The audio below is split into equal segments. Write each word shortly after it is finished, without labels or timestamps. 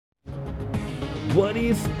What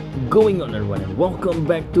is going on, everyone, and welcome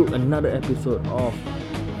back to another episode of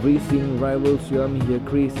Racing Rivals. You are me here,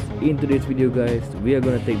 Chris. In today's video, guys, we are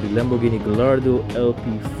gonna take the Lamborghini Gallardo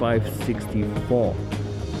LP-560-4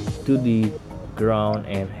 to the ground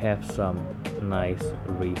and have some nice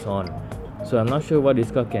race on. So I'm not sure what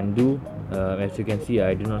this car can do. As you can see,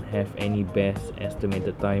 I do not have any best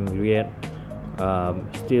estimated time yet.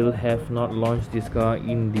 Still have not launched this car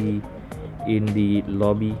in the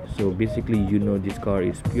lobby, so basically this car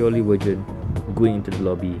is purely virgin, going into the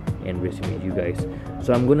lobby and racing with you guys.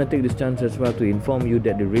 So I'm gonna take this chance as well to inform you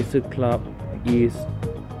that the racer club is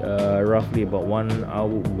roughly about 1 hour,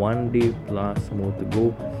 1 day plus more to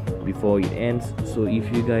go before it ends. So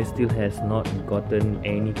if you guys still has not gotten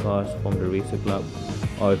any cars from the racer club,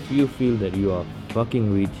 or if you feel that you are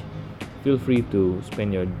fucking rich, feel free to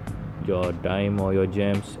spend your dime or your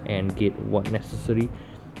gems and get what necessary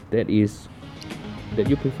that you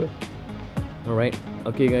prefer. Alright,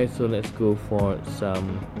 okay guys, so let's go for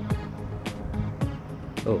some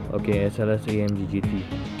SLS AMG GT.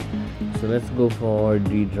 So let's go for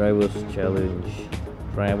the drivers challenge,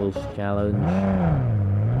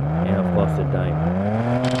 and of course the dime.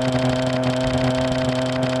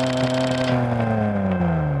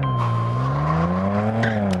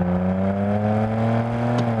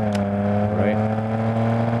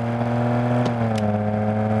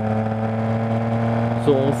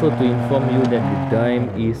 So also to inform you that the dime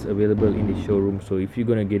is available in the showroom. So if you're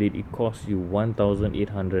gonna get it, it costs you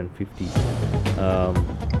 1,850.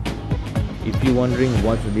 If you're wondering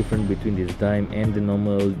what's the difference between this dime and the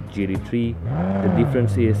normal GT3, the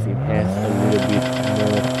difference is it has a little bit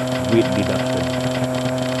more weight reduction.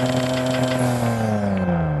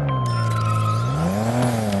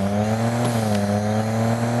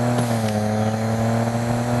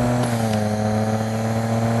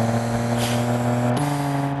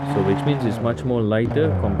 Which means it's much more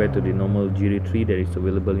lighter compared to the normal GT3 that is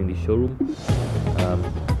available in the showroom.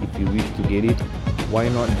 If you wish to get it, why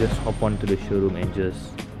not just hop onto the showroom and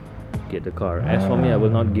just get the car. As for me, I will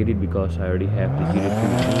not get it because I already have the GT3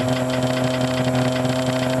 with me.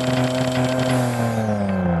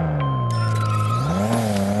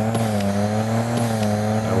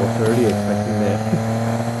 I was already expecting that.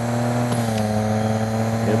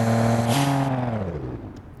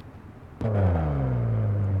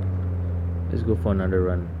 Let's go for another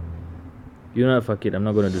run. You know what, fuck it, I'm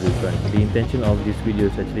not gonna do this run. The intention of this video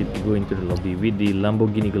is actually to go into the lobby with the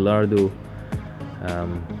Lamborghini Gallardo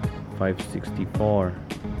 564.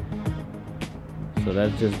 So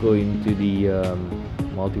let's just go into the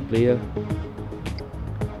multiplayer.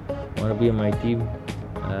 Wanna be on my team?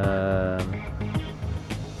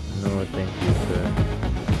 No, thank you, sir.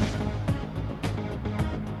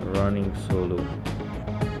 Running solo.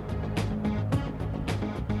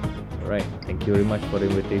 Right, thank you very much for the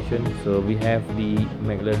invitation. So we have the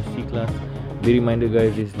McLaren C-Class. Be reminder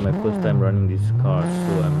guys, this is my first time running this car,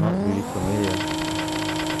 so I'm not really familiar.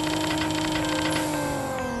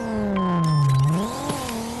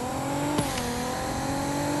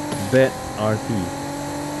 Bet RT.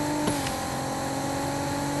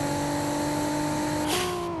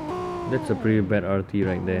 That's a pretty bad RT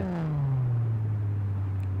right there.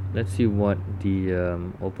 Let's see what the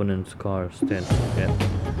opponent's car stands at.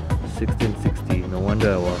 1660. No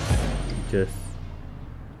wonder I was just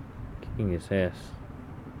kicking his ass.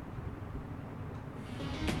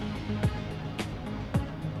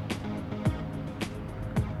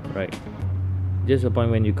 Right. Just a point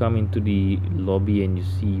when you come into the lobby and you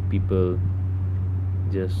see people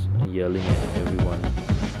just yelling at everyone.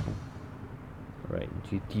 Right.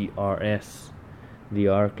 GTRS, the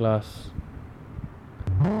R class.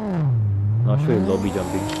 Not sure if lobby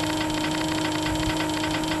jumping.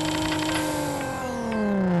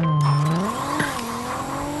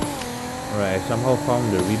 Right, I somehow found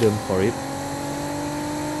the rhythm for it.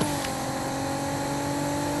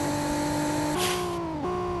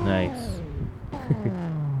 Nice.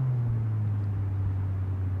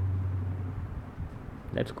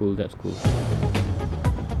 That's cool, that's cool.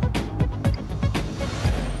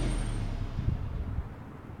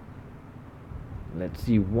 Let's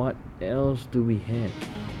see, what else do we have?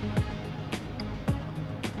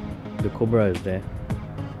 The Cobra is there.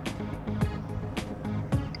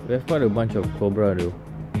 We have quite a bunch of Cobra though.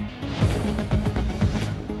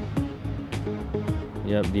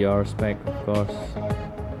 Yep, the R spec, of course.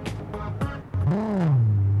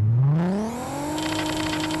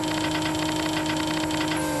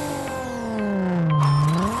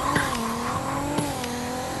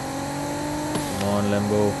 Come on,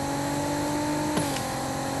 Lambo.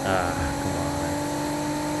 Come on.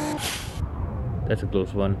 That's a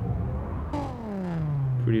close one.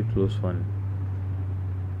 Pretty close one.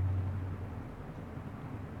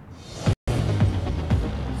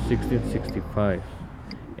 $16.65,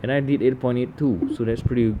 and I did 8.82, so that's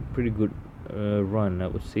pretty good run, I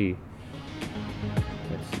would say.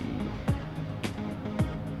 Let's see.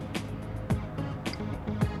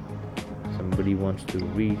 Somebody wants to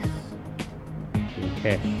race in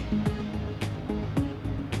cash.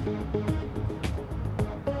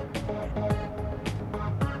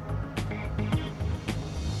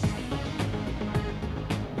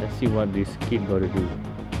 Let's see what this kid got to do.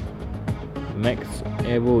 Max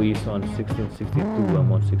Evo is on 1662,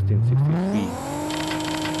 I'm on 1663.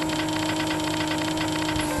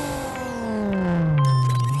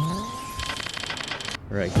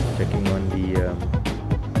 Right, checking on the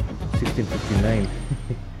 1659.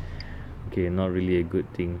 Okay, not really a good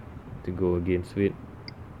thing to go against with.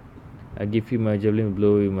 I give you my javelin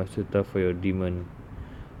blow, you must shoot tough for your demon.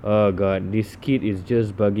 Oh god, this kid is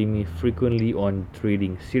just bugging me frequently on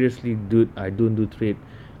trading. Seriously dude, I don't do trade,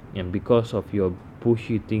 and because of your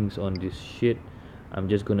pushy things on this shit, I'm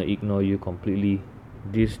just gonna ignore you completely.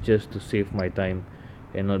 This just to save my time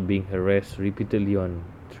and not being harassed repeatedly on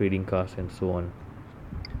trading cars and so on.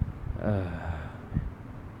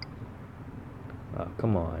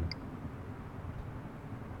 Come on.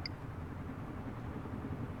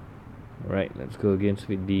 Right, let's go against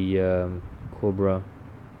with the Cobra.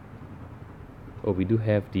 Oh, we do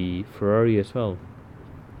have the Ferrari as well.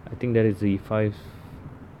 I think that is the 5.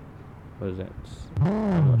 What is that?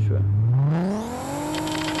 I'm not sure.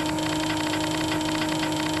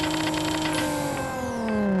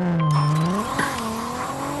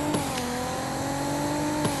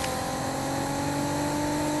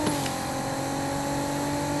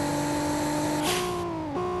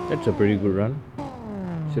 That's a pretty good run.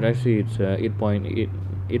 Should I say it's 8.8,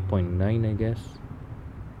 8.9, I guess.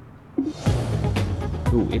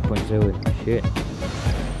 Ooh, 8.7. Shit.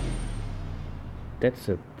 That's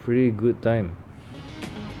a pretty good time.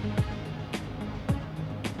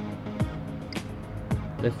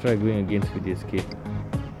 Let's try going against with this kid.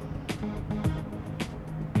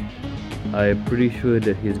 I'm pretty sure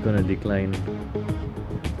that he's gonna decline.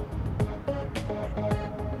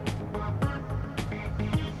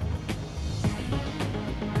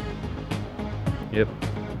 Yep.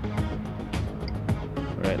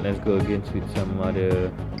 Alright, let's go against with some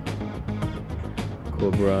other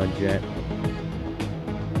Cobra Jet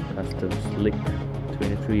Custom Slick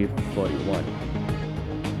 2341.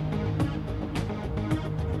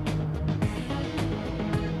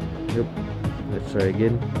 Yep. Let's try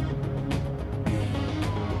again.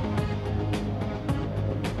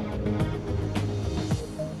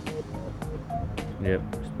 Yep,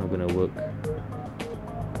 it's not gonna work.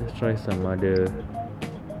 Let's try some other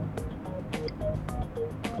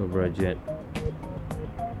Cobra Jet.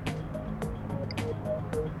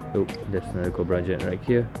 Oh, that's another Cobra Jet right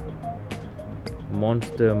here.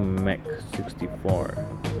 Monster Max 64.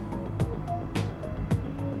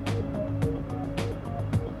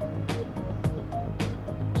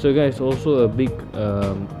 So guys, also a big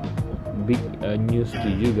news to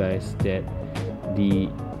you guys that the,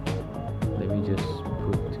 let me just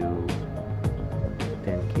put to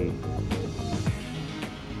 10k.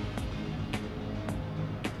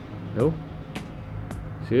 No?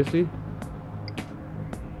 Seriously?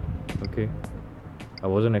 Okay, I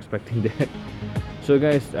wasn't expecting that. So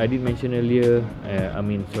guys, I did mention earlier,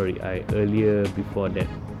 earlier before that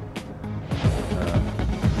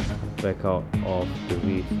back out of the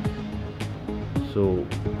race. So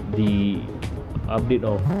the update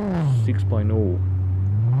of 6.0 no.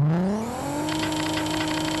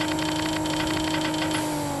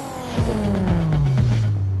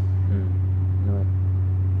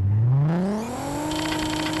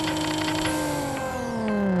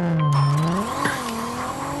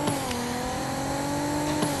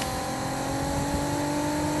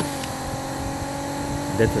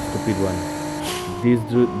 That's a stupid one. This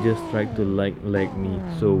dude just tried to like me,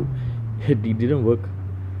 so it didn't work.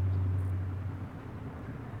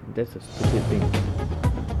 That's a stupid thing.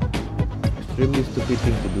 Extremely stupid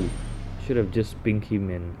thing to do. Should have just pinged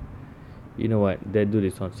him, and you know what? That dude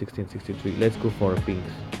is on 1663. Let's go for a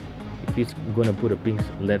pinks. If he's gonna put a pinks,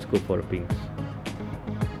 let's go for a pinks.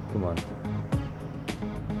 Come on.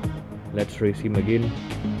 Let's race him again.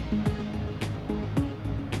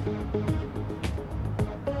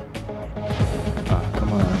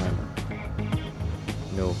 Come on.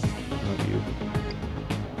 No, not you.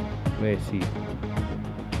 Where is he?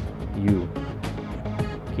 You.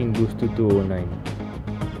 King Boost 2209.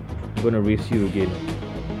 I'm gonna race you again.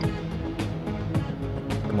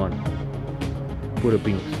 Come on. Put a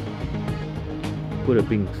pinks. Put a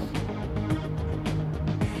pinks.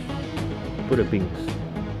 Put a pinks.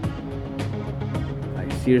 I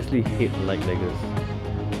seriously hate light daggers.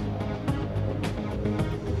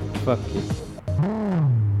 Fuck it.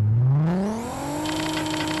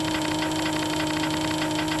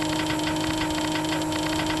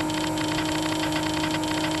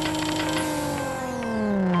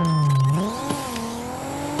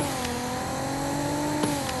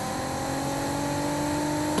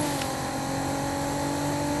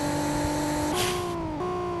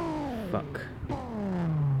 Fuck.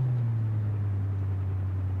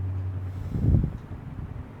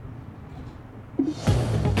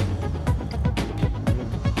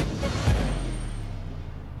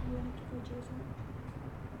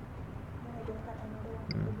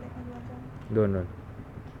 Don't.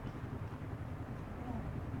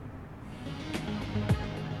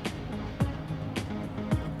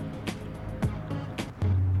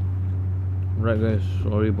 Right guys,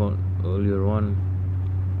 sorry about earlier on.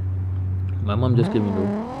 My mom just came in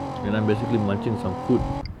though, and I'm basically munching some food.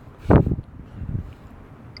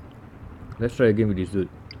 Let's try again with this dude.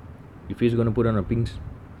 If he's gonna put on a pinks,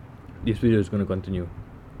 this video is gonna continue.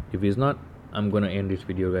 If he's not, I'm gonna end this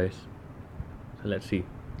video guys. So let's see.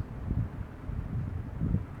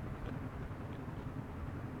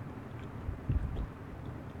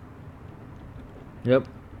 Yep.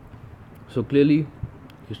 So clearly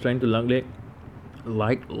he's trying to lag,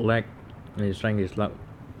 and he's trying his luck.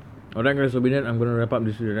 Alright guys, so with that, I'm gonna wrap up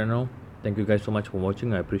this video right now. Thank you guys so much for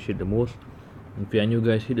watching. I appreciate the most. If you are new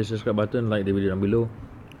guys, hit the subscribe button, like the video down below,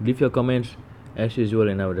 leave your comments as usual,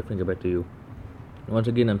 and I will definitely get back to you. Once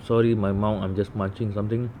again, I'm sorry, my mouth, I'm just munching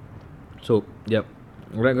something. So yep.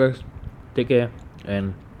 Alright guys, take care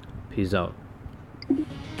and peace out.